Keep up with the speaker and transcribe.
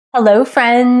Hello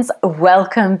friends,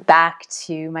 welcome back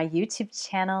to my YouTube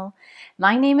channel.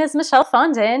 My name is Michelle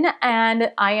Fondin and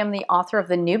I am the author of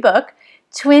the new book,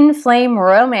 Twin Flame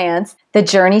Romance, The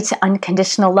Journey to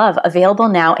Unconditional Love, available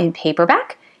now in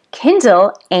paperback,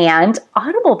 Kindle, and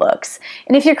Audible books.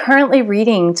 And if you're currently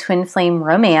reading Twin Flame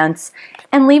Romance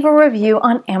and leave a review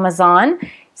on Amazon,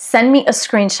 send me a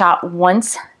screenshot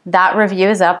once that review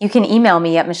is up. You can email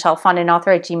me at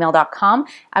michellefondinauthor@gmail.com.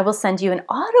 I will send you an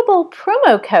Audible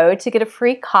promo code to get a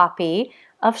free copy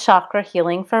of Chakra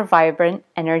Healing for Vibrant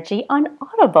Energy on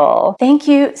Audible. Thank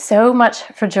you so much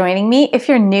for joining me. If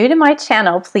you're new to my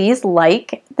channel, please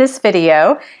like this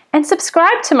video and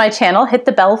subscribe to my channel. Hit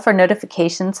the bell for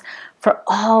notifications for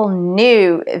all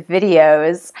new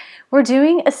videos. We're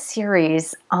doing a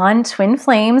series on twin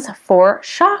flames for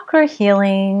chakra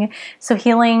healing. So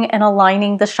healing and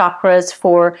aligning the chakras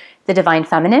for the divine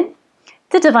feminine,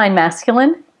 the divine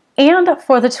masculine, and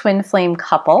for the twin flame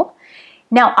couple.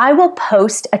 Now, I will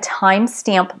post a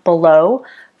timestamp below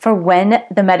for when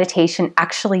the meditation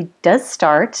actually does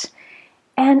start.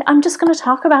 And I'm just going to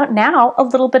talk about now a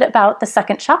little bit about the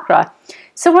second chakra.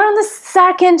 So we're on the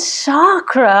second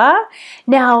chakra.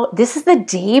 Now, this is the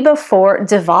day before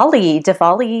Diwali.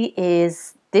 Diwali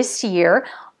is this year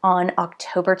on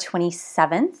October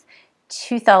 27th,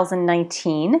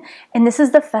 2019. And this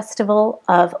is the festival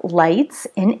of lights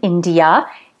in India.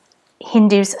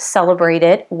 Hindus celebrate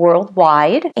it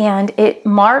worldwide, and it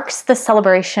marks the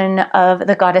celebration of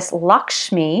the goddess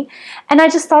Lakshmi. And I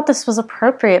just thought this was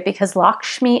appropriate because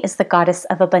Lakshmi is the goddess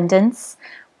of abundance,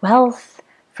 wealth,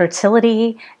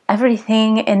 fertility,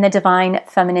 everything in the divine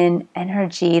feminine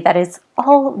energy that is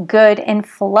all good and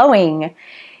flowing.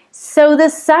 So the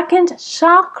second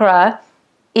chakra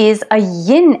is a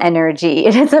yin energy.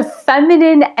 It is a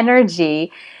feminine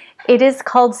energy. It is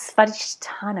called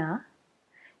Svadhisthana.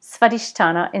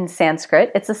 Svadhisthana in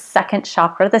Sanskrit. It's a second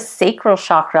chakra, the sacral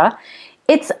chakra.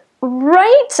 It's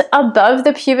right above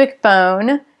the pubic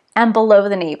bone and below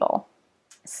the navel.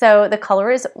 So the color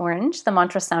is orange. The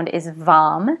mantra sound is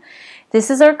Vam. This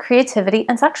is our creativity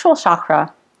and sexual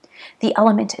chakra. The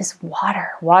element is water.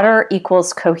 Water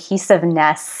equals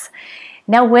cohesiveness.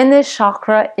 Now, when this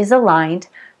chakra is aligned,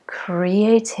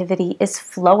 creativity is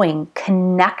flowing.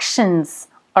 Connections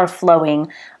are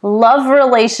flowing. Love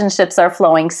relationships are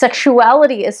flowing.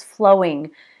 Sexuality is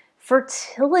flowing.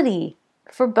 Fertility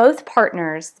for both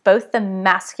partners, both the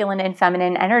masculine and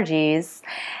feminine energies,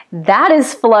 that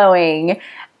is flowing,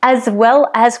 as well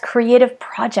as creative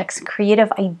projects, creative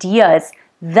ideas,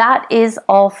 that is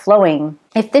all flowing.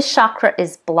 If this chakra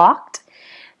is blocked,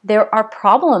 there are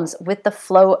problems with the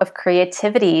flow of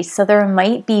creativity. So there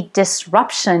might be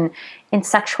disruption in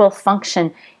sexual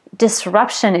function,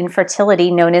 disruption in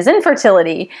fertility, known as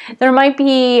infertility. There might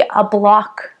be a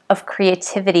block of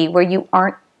creativity where you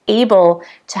aren't able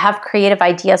to have creative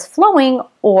ideas flowing,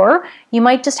 or you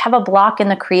might just have a block in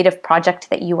the creative project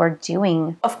that you are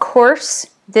doing. Of course,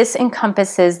 this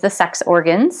encompasses the sex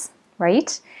organs,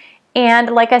 right? And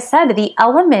like I said, the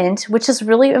element, which is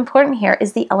really important here,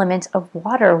 is the element of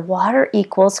water. Water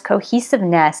equals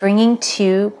cohesiveness, bringing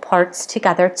two parts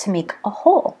together to make a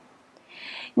whole.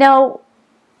 Now,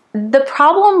 the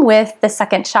problem with the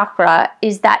second chakra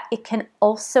is that it can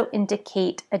also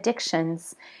indicate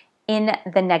addictions in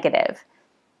the negative.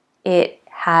 It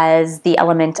has the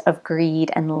element of greed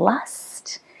and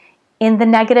lust in the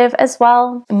negative as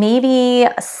well. Maybe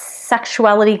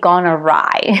sexuality gone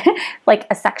awry, like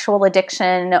a sexual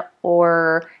addiction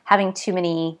or having too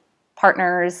many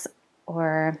partners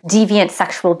or deviant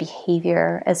sexual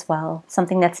behavior as well,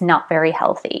 something that's not very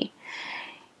healthy.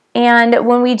 And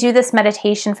when we do this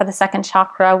meditation for the second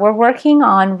chakra, we're working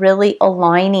on really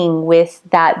aligning with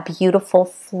that beautiful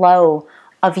flow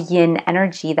of yin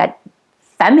energy, that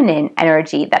feminine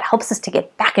energy that helps us to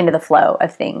get back into the flow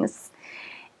of things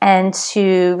and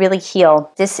to really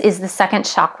heal. This is the second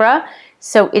chakra,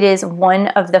 so it is one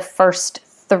of the first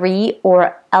three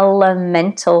or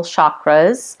elemental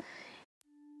chakras.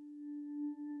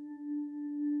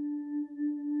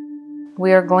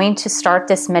 We are going to start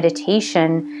this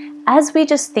meditation as we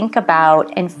just think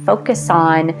about and focus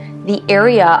on the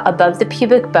area above the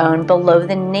pubic bone, below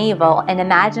the navel, and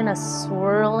imagine a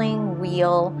swirling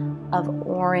wheel of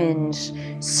orange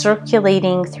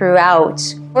circulating throughout.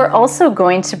 We're also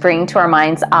going to bring to our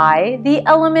mind's eye the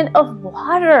element of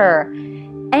water.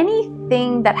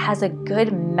 Anything that has a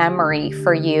good memory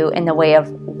for you in the way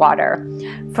of water.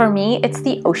 For me, it's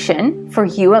the ocean. For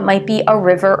you, it might be a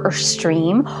river or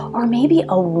stream, or maybe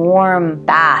a warm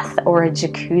bath or a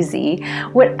jacuzzi.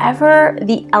 Whatever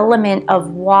the element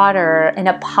of water in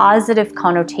a positive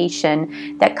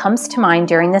connotation that comes to mind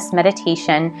during this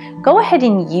meditation, go ahead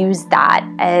and use that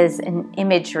as an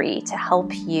imagery to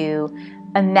help you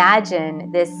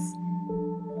imagine this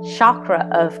chakra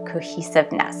of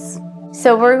cohesiveness.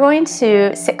 So we're going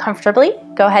to sit comfortably.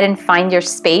 Go ahead and find your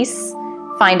space.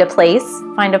 Find a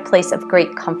place of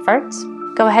great comfort.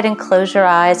 Go ahead and close your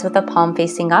eyes with the palm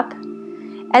facing up.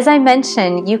 As I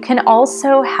mentioned, you can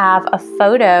also have a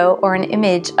photo or an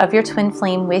image of your twin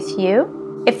flame with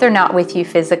you, if they're not with you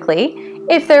physically.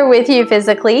 If they're with you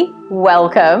physically,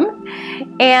 welcome.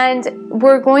 And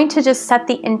we're going to just set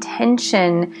the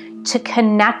intention to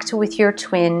connect with your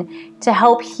twin to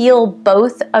help heal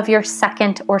both of your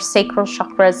second or sacral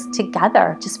chakras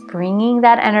together. Just bringing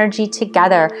that energy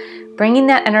together, bringing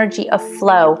that energy of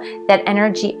flow, that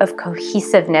energy of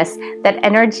cohesiveness, that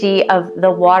energy of the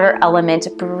water element,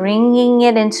 bringing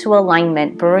it into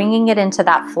alignment, bringing it into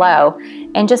that flow,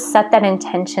 and just set that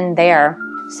intention there.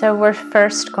 So we're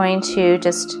first going to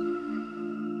just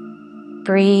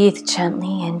breathe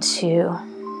gently into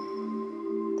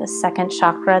the second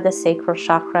chakra, the sacral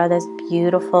chakra, this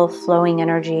beautiful flowing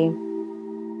energy.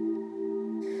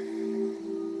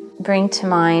 Bring to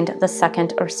mind the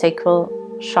second or sacral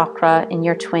chakra in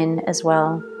your twin as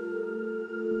well.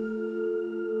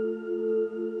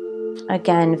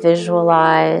 Again,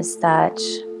 visualize that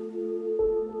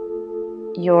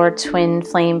your twin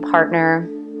flame partner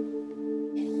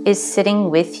is sitting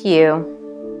with you.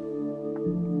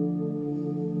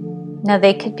 Now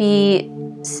they could be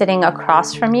sitting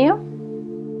across from you.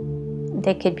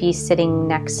 They could be sitting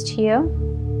next to you.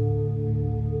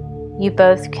 You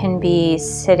both can be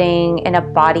sitting in a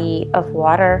body of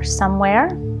water somewhere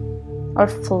or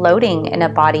floating in a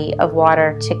body of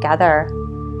water together.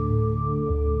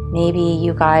 Maybe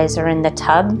you guys are in the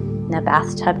tub, in a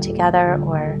bathtub together,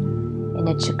 or in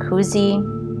a jacuzzi,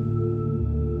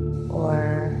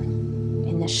 or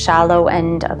in the shallow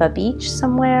end of a beach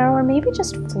somewhere, or maybe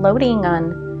just floating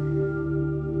on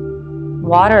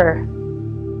water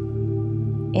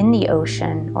in the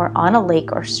ocean or on a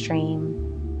lake or stream.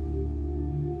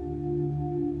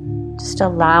 Just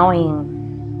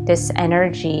allowing this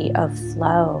energy of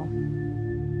flow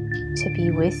to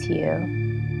be with you.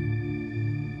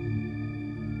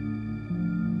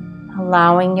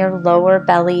 Allowing your lower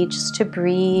belly just to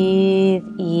breathe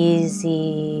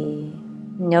easy.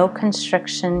 No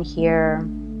constriction here.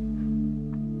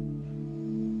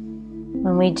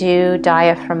 When we do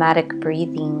diaphragmatic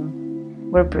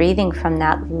breathing, we're breathing from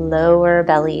that lower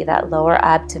belly, that lower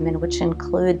abdomen, which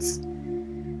includes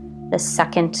the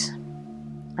second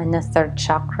and the third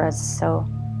chakras. So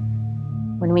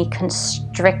when we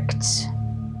constrict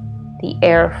the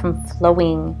air from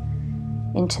flowing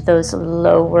into those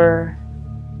lower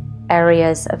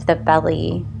areas of the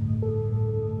belly,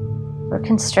 we're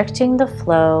constricting the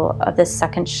flow of the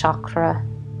second chakra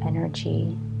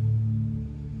energy.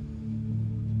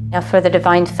 Now for the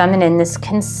Divine Feminine, this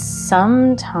can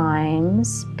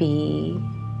sometimes be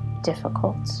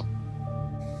difficult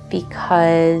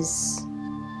because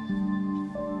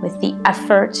with the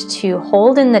effort to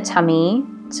hold in the tummy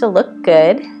to look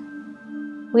good,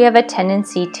 we have a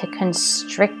tendency to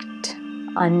constrict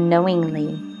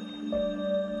unknowingly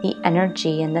the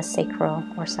energy in the sacral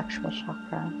or sexual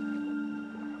chakra.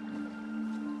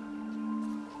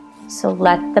 So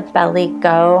let the belly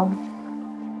go.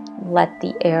 Let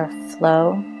the air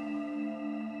flow.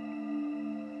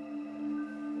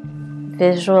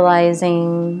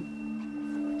 Visualizing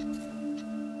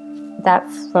that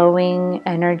flowing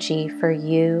energy for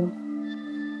you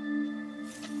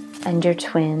and your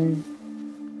twin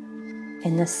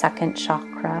in the second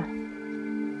chakra.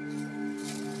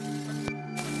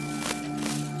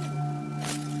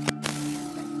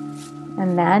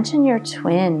 Imagine your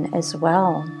twin as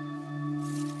well.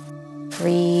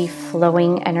 Free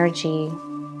flowing energy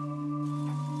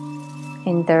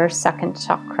in their second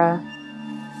chakra,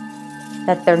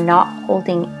 that they're not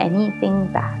holding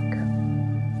anything back.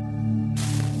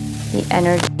 The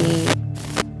energy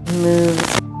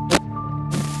moves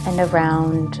and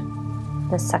around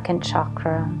the second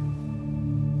chakra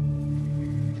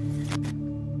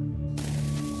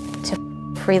to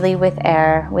freely with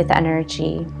air, with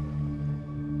energy.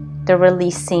 They're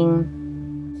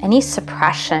releasing any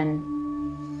suppression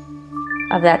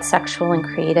of that sexual and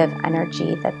creative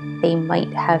energy that they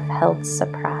might have held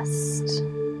suppressed,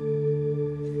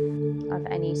 of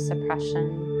any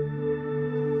suppression,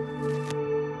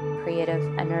 creative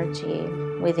energy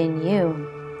within you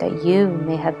that you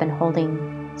may have been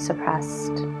holding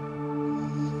suppressed.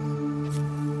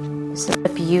 This is a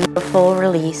beautiful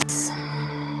release.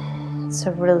 It's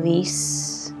a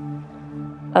release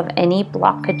of any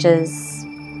blockages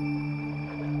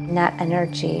in that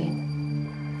energy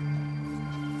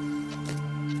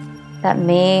that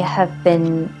may have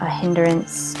been a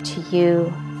hindrance to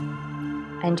you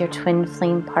and your twin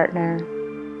flame partner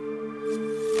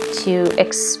to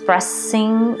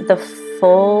expressing the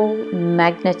full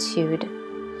magnitude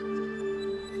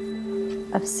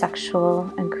of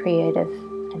sexual and creative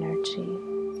energy.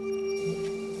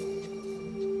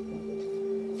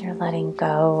 You're letting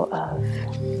go of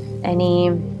any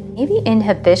maybe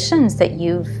inhibitions that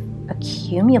you've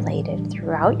accumulated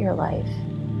throughout your life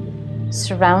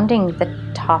surrounding the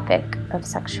topic of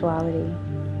sexuality.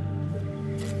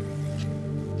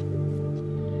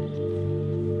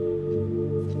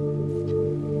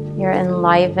 You're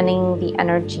enlivening the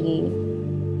energy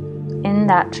in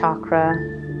that chakra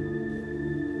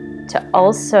to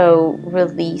also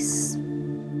release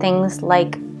things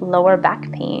like lower back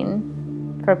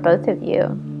pain for both of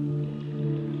you.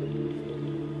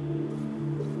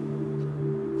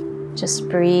 Just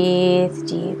breathe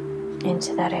deep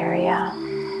into that area.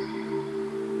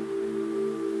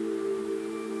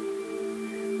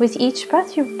 With each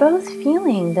breath, you're both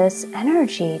feeling this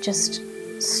energy just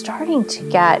starting to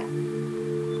get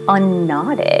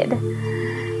unknotted,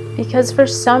 because for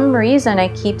some reason I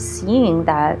keep seeing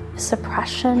that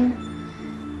suppression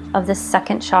of the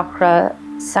second chakra,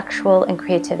 sexual and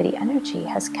creativity energy,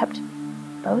 has kept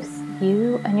both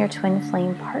you and your twin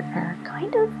flame partner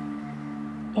kind of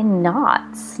in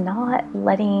knots, not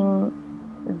letting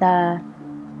the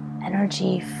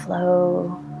energy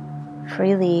flow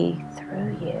freely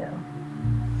through you.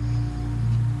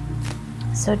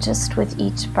 So just with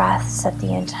each breath, set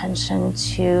the intention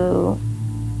to,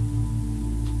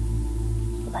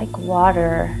 like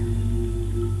water,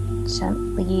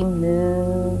 gently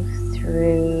move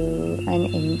through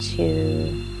and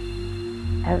into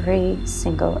every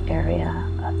single area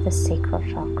of the sacral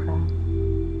chakra.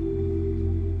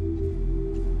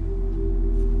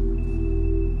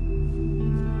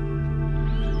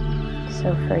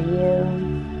 So for you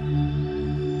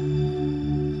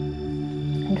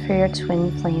and for your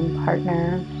twin flame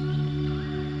partner,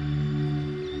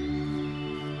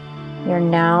 you're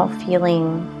now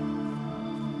feeling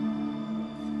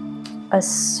a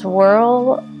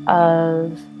swirl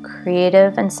of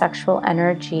creative and sexual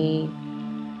energy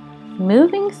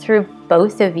moving through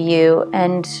both of you,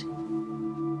 and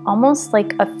almost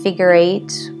like a figure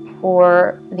eight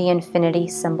or the infinity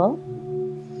symbol.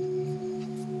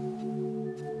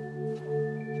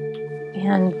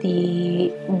 And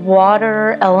the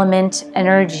water element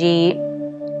energy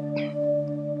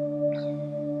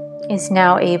is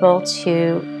now able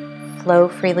to flow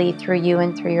freely through you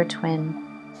and through your twin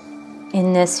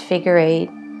in this figure eight,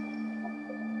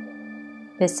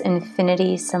 this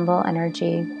infinity symbol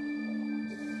energy.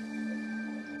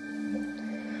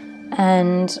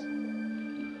 And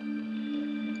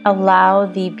allow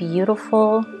the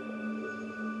beautiful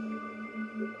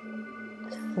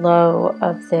flow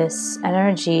of this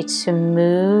energy to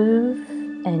move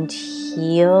and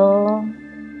heal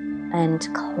and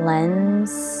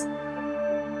cleanse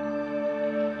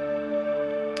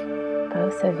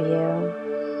both of you.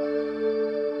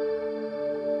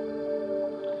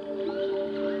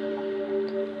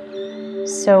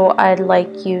 So I'd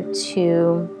like you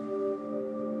to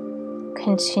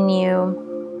continue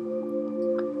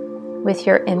with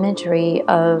your imagery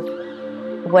of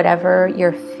whatever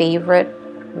your favorite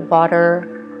water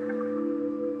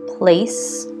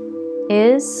place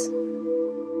is,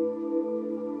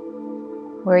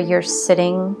 where you're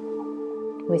sitting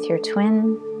with your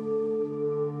twin.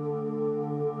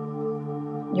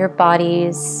 Your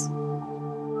bodies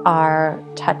are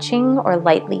touching or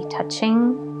lightly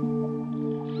touching.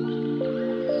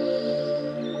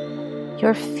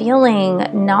 You're feeling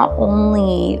not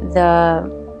only the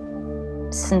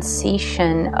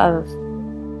sensation of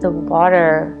the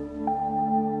water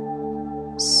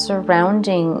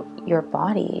surrounding your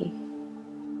body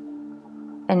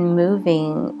and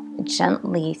moving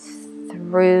gently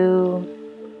through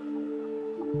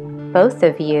both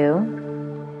of you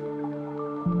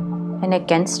and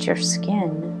against your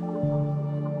skin,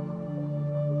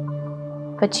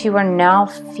 but you are now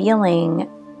feeling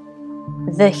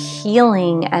the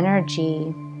healing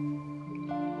energy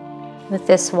with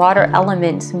this water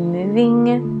element moving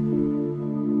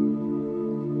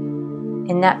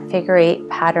in that figure eight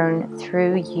pattern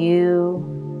through you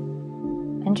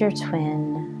and your twin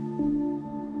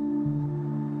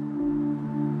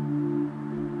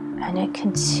And it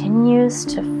continues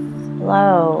to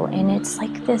flow, and it's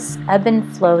like this ebb and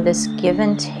flow, this give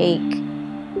and take.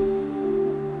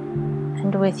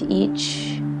 And with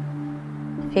each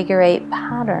figure eight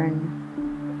pattern,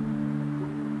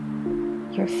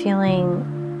 you're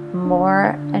feeling more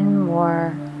and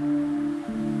more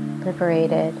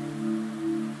liberated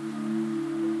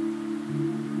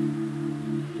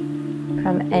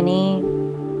from any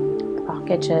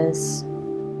blockages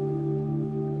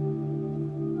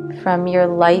from your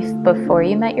life before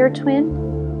you met your twin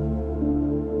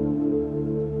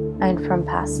and from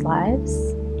past lives.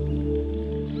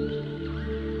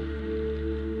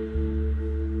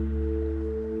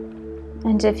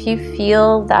 And if you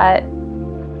feel that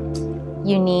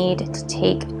you need to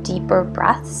take deeper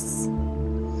breaths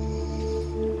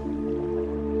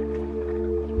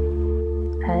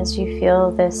as you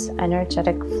feel this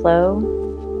energetic flow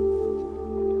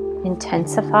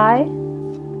intensify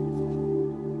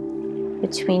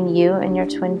between you and your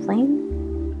twin flame,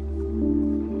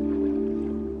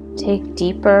 take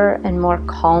deeper and more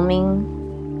calming,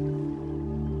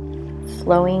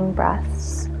 flowing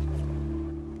breaths.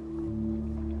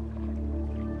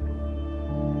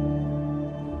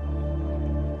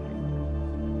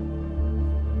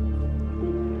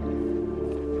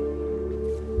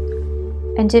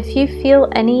 And if you feel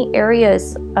any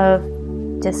areas of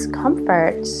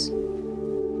discomfort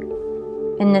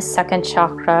in the second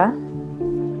chakra,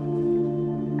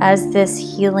 as this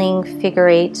healing figure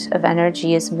eight of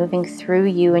energy is moving through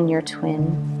you and your twin,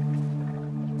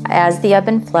 as the ebb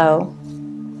and flow,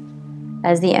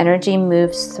 as the energy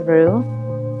moves through,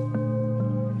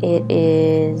 it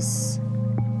is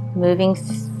moving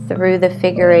through the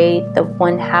figure eight, the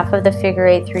one half of the figure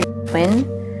eight through your twin,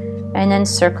 and then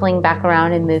circling back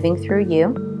around and moving through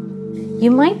you.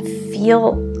 You might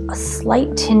feel a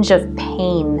slight tinge of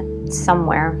pain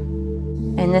somewhere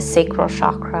in the sacral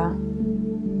chakra.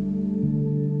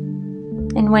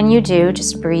 And when you do,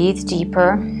 just breathe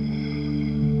deeper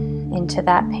into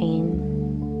that pain.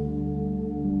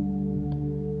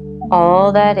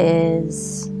 All that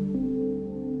is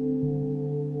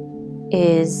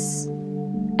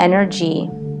energy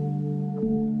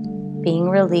being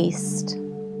released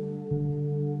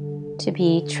to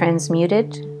be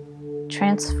transmuted,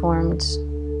 transformed,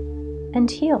 and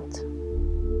healed.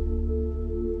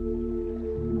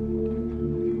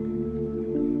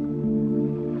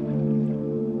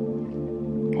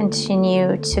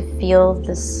 Continue to feel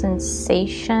the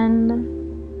sensation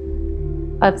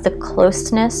of the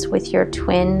closeness with your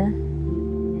twin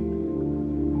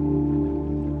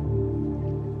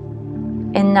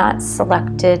in that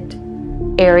selected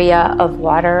area of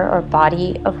water or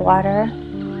body of water.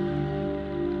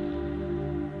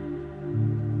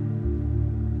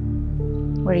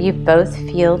 Where you both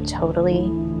feel totally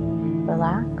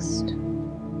relaxed.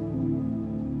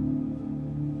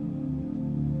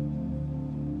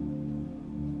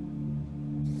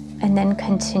 And then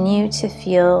continue to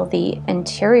feel the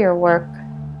interior work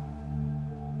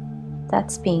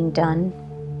that's being done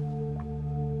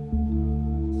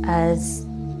as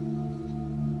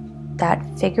that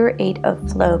figure eight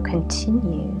of flow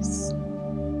continues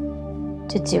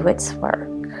to do its work.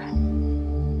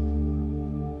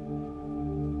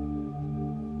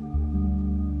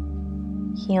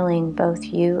 Healing both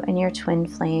you and your twin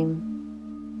flame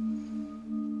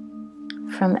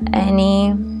from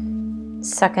any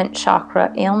second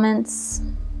chakra ailments,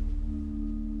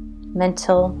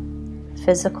 mental,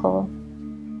 physical,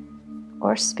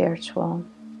 or spiritual.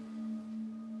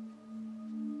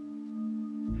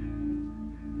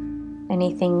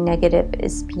 Anything negative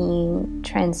is being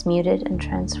transmuted and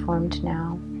transformed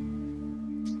now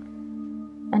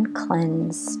and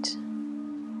cleansed.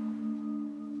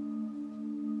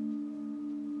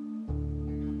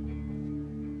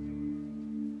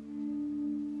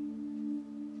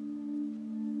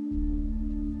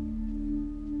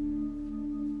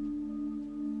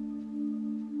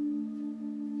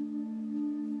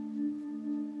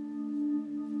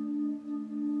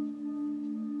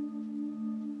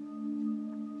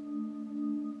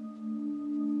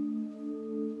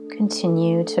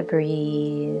 Continue to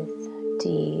breathe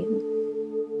deep.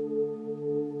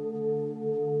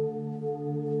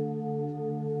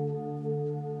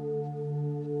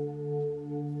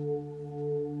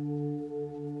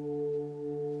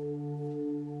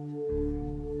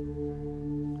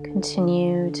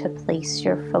 Continue to place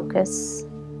your focus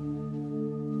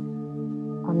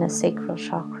on the sacral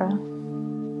chakra.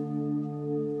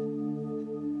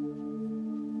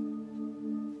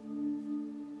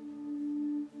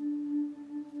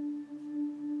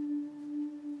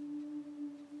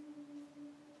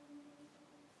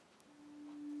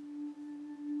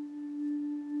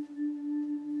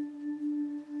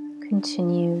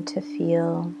 Continue to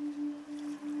feel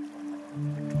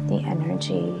the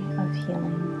energy of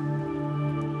healing.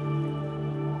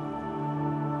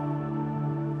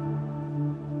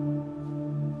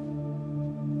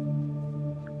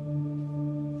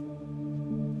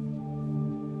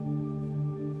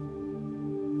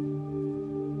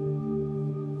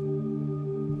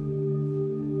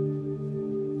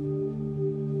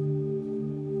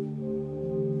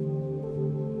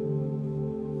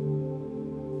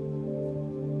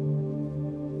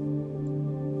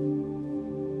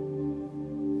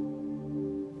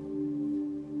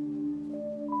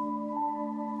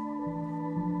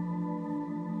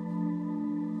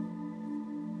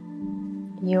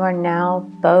 You are now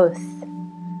both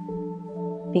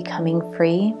becoming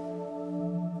free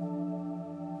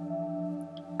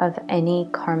of any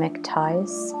karmic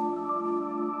ties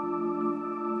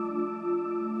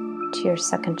to your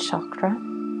second chakra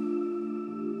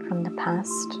from the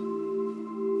past.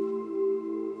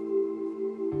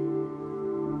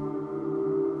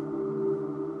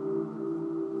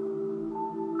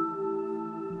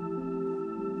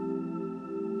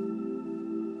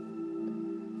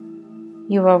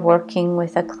 You are working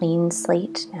with a clean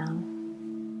slate now.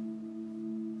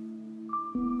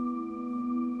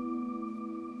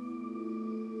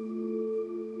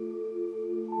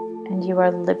 And you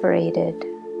are liberated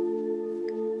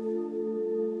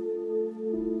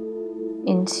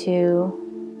into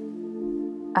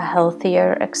a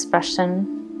healthier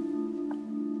expression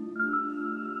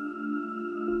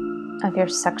of your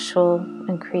sexual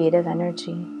and creative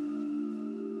energy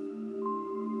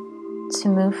to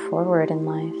move forward in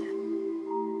life,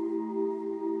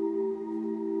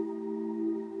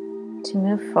 to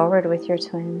move forward with your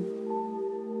twin,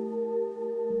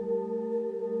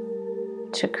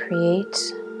 to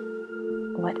create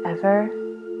whatever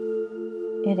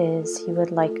it is you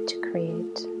would like to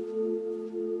create.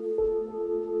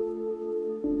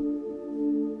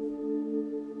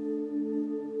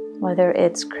 Whether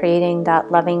it's creating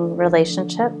that loving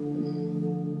relationship,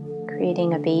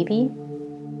 creating a baby,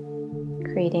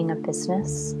 creating a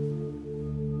business,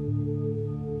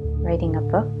 writing a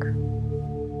book,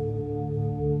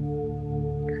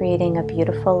 creating a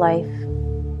beautiful life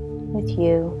with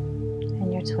you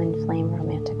and your twin flame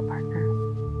romantic partner.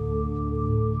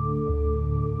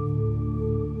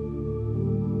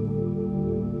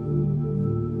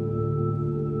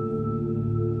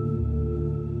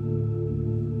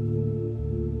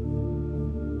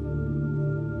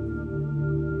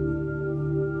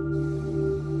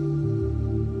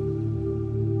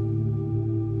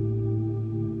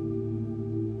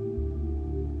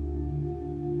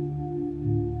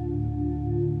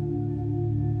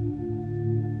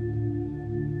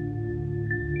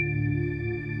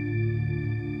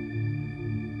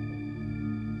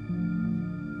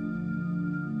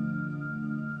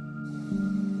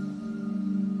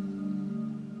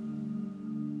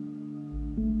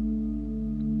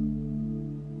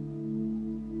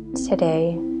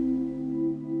 Today,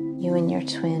 you and your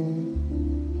twin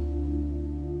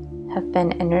have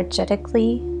been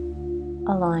energetically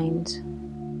aligned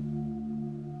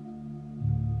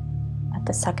at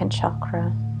the second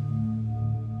chakra.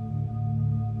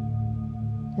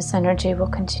 This energy will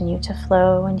continue to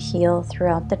flow and heal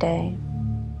throughout the day.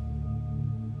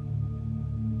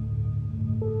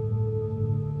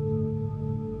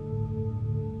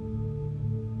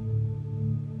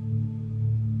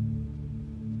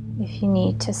 If you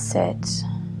need to sit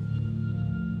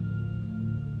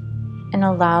and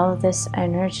allow this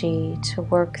energy to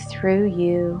work through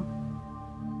you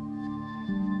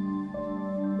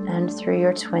and through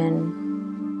your twin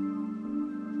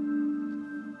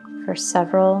for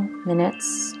several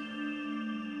minutes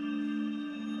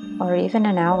or even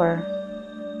an hour,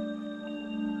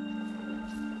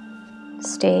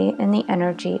 stay in the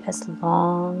energy as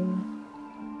long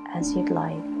as you'd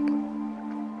like,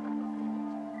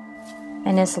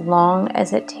 and as long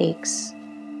as it takes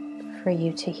for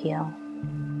you to heal.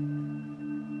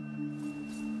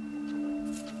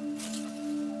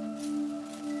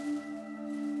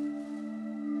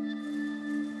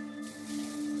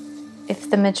 If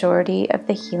the majority of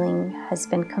the healing has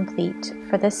been complete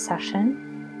for this session,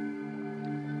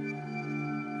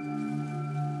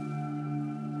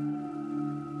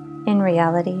 in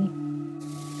reality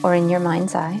or in your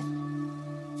mind's eye,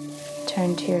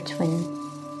 turn to your twin.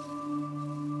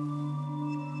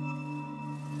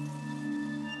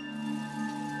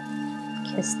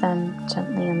 Kiss them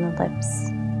gently on the lips.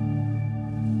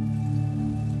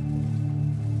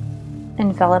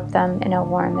 Envelop them in a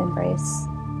warm embrace.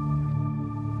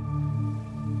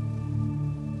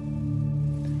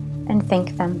 And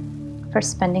thank them for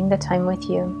spending the time with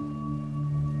you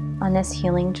on this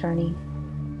healing journey.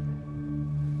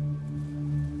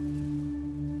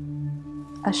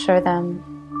 Assure them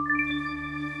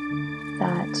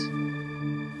that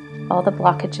all the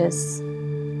blockages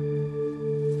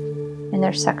in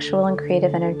their sexual and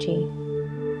creative energy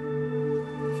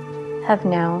have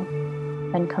now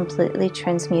been completely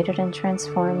transmuted and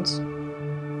transformed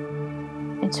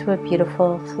into a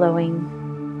beautiful flowing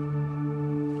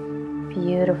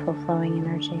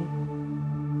energy.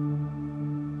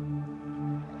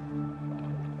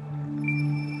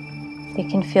 You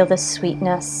can feel the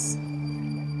sweetness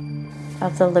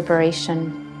of the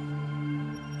liberation,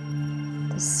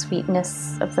 the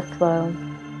sweetness of the flow,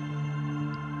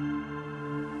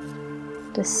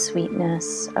 the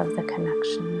sweetness of the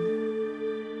connection.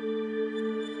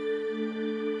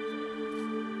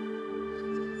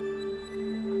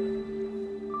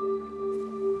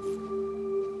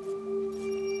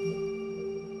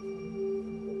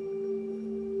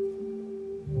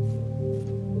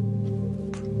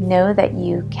 Know that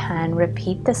you can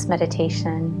repeat this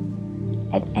meditation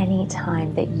at any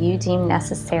time that you deem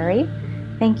necessary.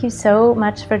 Thank you so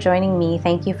much for joining me.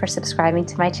 Thank you for subscribing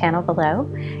to my channel below.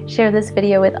 Share this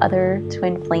video with other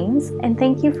twin flames, and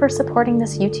thank you for supporting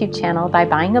this YouTube channel by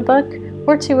buying a book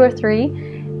or 2 or 3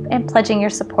 and pledging your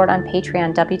support on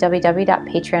Patreon,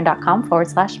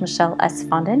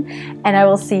 www.patreon.com/MichelleFondin. And I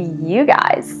will see you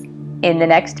guys in the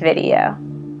next video.